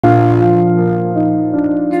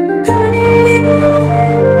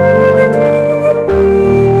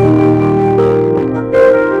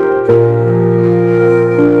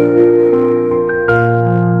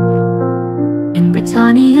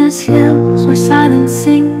silence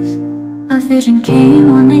sings. A vision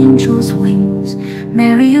came on angel's wings.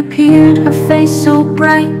 Mary appeared, her face so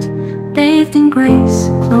bright, bathed in grace,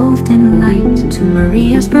 clothed in light. To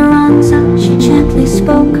Maria Esperanza she gently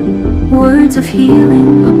spoke words of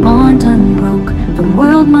healing, a bond unbroke. The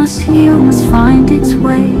world must heal, must find its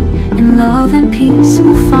way. In love and peace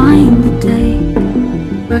we'll find the day.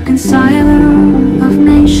 Reconciler of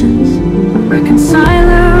nations,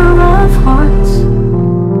 reconciler of hearts.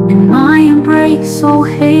 In my embrace all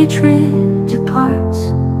hatred departs.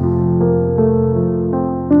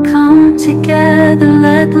 Come together,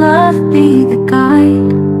 let love be the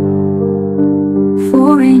guide.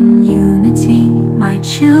 For in unity my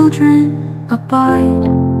children abide.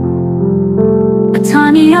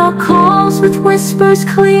 Betania calls with whispers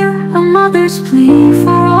clear, a mother's plea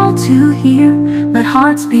for all to hear. Let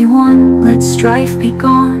hearts be one, let strife be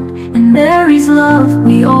gone. In Mary's love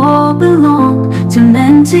we all belong. To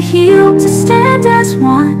mend, to heal, to stand as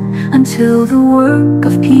one, until the work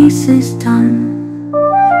of peace is done.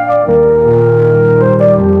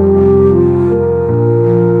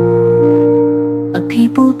 A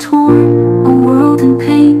people torn, a world in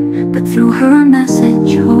pain, but through her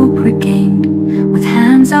message hope regained. With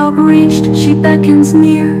hands outreached she beckons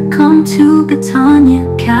near. Come to Betania,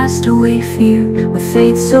 cast away fear. With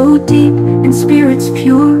faith so deep and spirits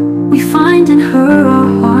pure, we find in her our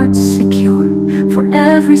hearts secure. For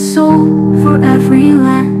every soul, for every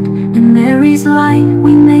land, in Mary's light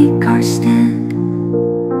we make our stand.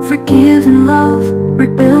 Forgive and love,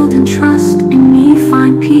 rebuild and trust. In me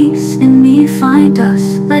find peace, in me find us.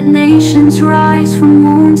 Let nations rise from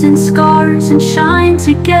wounds and scars, and shine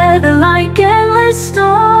together like endless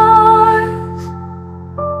stars.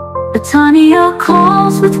 Betania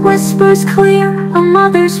calls with whispers clear, a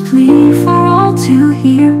mother's plea for all to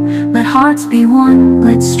hear. Let hearts be one,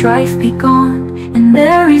 let strife be gone. In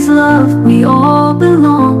Mary's love we all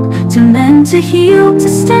belong. To mend, to heal, to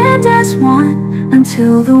stand as one,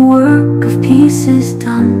 until the work of peace is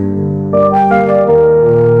done.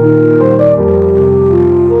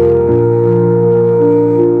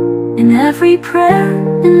 In every prayer,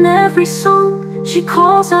 in every song, she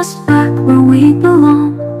calls us back where we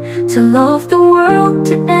belong. To love the world,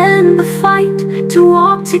 to end the fight, to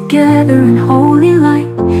walk together in holy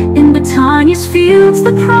light. In Betania's fields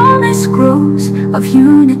the promise grows of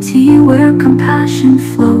unity where compassion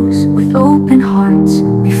flows. With open hearts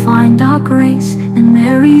we find our grace. In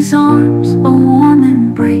Mary's arms a warm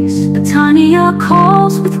embrace. Betania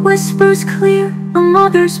calls with whispers clear, a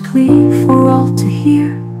mother's plea for all to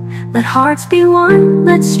hear. Let hearts be one,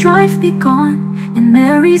 let strife be gone. In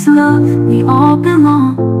Mary's love we all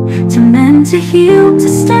belong. To mend, to heal, to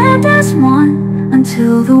stand as one,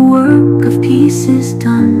 until the work of peace is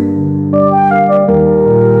done.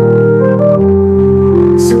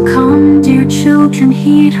 So come, dear children,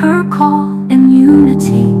 heed her call. In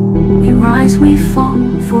unity we rise, we fall,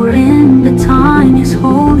 for in Betania's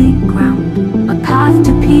holy ground a path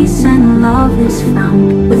to peace and love is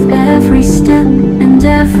found. With every step and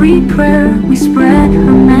every prayer we spread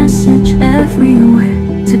her message everywhere.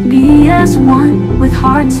 To be as one, with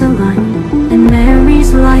hearts aligned. In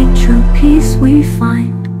Mary's light true peace we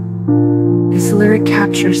find. This lyric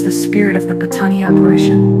captures the spirit of the Betania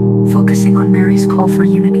apparition, focusing on Mary's call for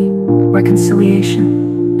unity,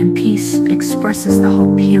 reconciliation, and peace. It expresses the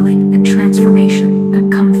hope, healing, and transformation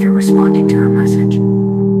that come through responding to her message.